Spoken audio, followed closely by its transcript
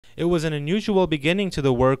It was an unusual beginning to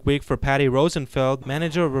the work week for Patty Rosenfeld,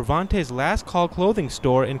 manager of Revante's Last Call clothing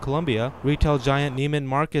store in Columbia. Retail giant Nieman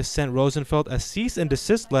Marcus sent Rosenfeld a cease and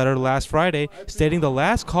desist letter last Friday, stating the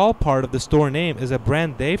Last Call part of the store name is a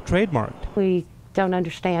brand they've trademarked. We don't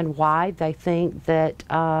understand why they think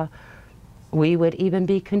that we would even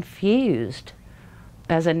be confused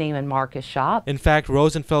as a Neiman Marcus shop. In fact,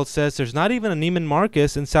 Rosenfeld says there's not even a Neiman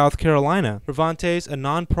Marcus in South Carolina. Revante's, a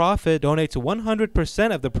non-profit, donates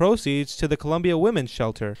 100% of the proceeds to the Columbia Women's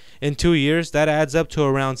Shelter. In 2 years, that adds up to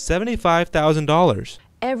around $75,000.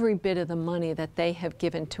 Every bit of the money that they have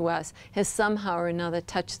given to us has somehow or another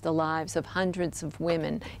touched the lives of hundreds of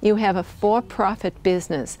women. You have a for-profit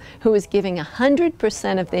business who is giving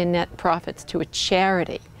 100% of their net profits to a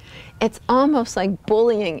charity. It's almost like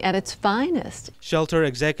bullying at its finest. Shelter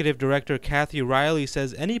Executive Director Kathy Riley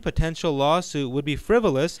says any potential lawsuit would be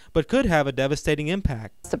frivolous but could have a devastating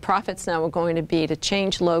impact. The profits now are going to be to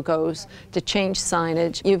change logos, to change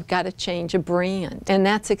signage. You've got to change a brand, and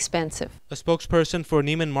that's expensive. A spokesperson for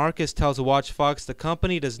Neiman Marcus tells Watch Fox the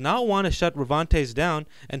company does not want to shut Revante's down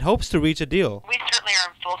and hopes to reach a deal. We certainly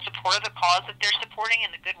are in full support of the cause that they're supporting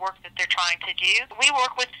and the good work that they're trying to do. We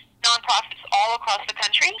work with nonprofits all across the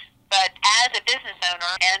country. But as a business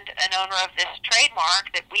owner and an owner of this trademark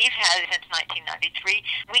that we've had since 1993,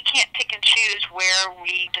 we can't pick and choose where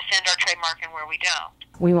we defend our trademark and where we don't.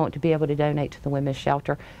 We want to be able to donate to the women's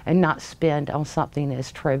shelter and not spend on something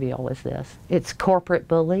as trivial as this. It's corporate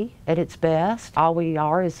bully at its best. All we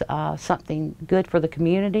are is something good for the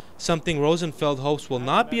community. Something Rosenfeld hopes will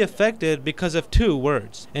not be affected because of two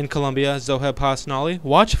words. In Columbia, Zoheb Hasnali,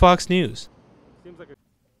 Watch Fox News.